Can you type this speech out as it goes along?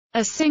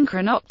A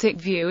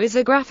synchronoptic view is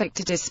a graphic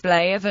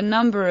display of a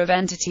number of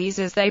entities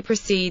as they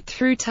proceed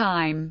through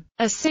time.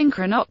 A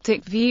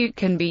synchronoptic view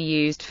can be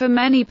used for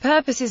many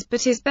purposes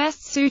but is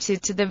best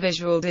suited to the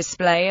visual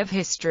display of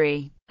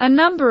history. A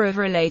number of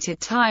related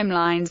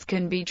timelines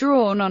can be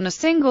drawn on a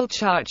single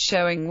chart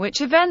showing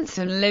which events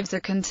and lives are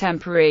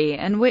contemporary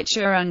and which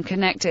are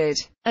unconnected.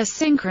 A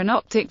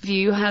synchronoptic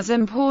view has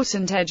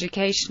important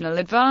educational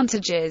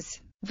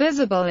advantages.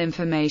 Visible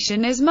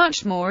information is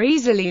much more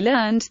easily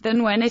learned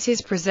than when it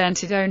is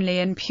presented only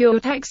in pure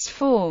text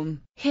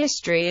form.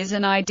 History is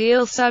an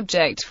ideal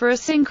subject for a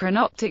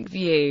synchronoptic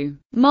view.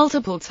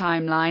 Multiple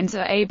timelines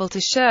are able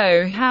to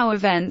show how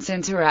events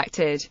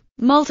interacted.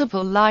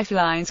 Multiple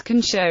lifelines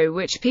can show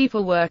which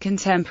people were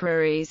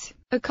contemporaries.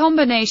 A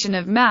combination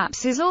of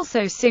maps is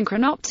also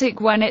synchronoptic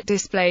when it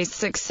displays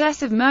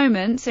successive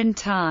moments in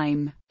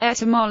time.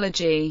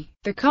 Etymology.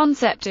 The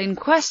concept in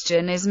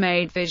question is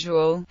made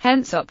visual,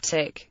 hence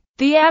optic.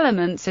 The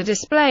elements are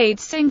displayed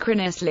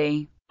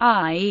synchronously,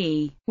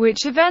 i.e.,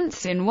 which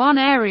events in one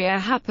area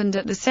happened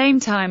at the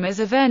same time as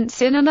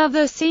events in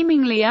another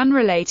seemingly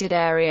unrelated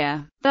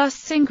area. Thus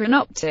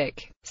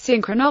synchronoptic.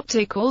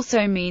 Synchronoptic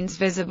also means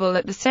visible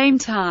at the same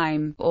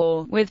time,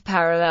 or with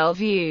parallel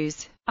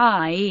views,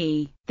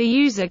 i.e., the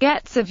user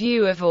gets a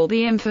view of all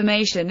the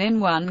information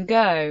in one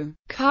go.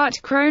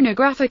 Carte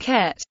chronographique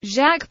et.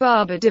 Jacques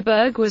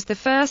Barbeu-Dubourg was the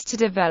first to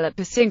develop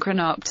a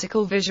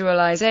synchronoptical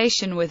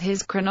visualization with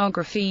his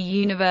chronographie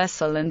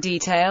universelle and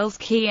details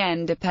qui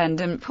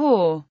indépendent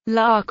pour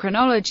la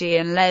chronologie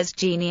and les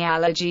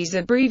généalogies,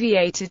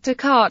 abbreviated to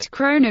carte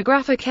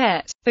chronographique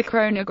et. The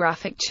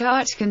chronographic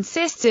chart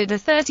consisted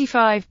of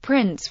 35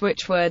 prints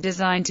which were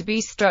designed to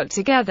be struck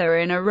together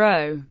in a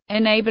row,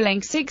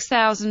 enabling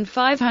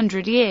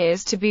 6,500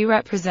 years to be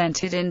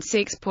represented in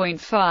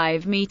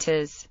 6.5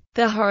 meters.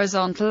 The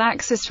horizontal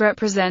axis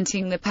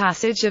representing the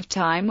passage of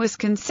time was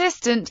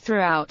consistent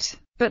throughout,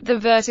 but the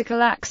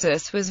vertical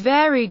axis was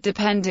varied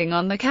depending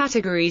on the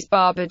categories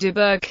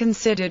Barbeu-Dubourg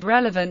considered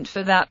relevant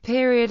for that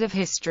period of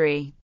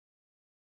history.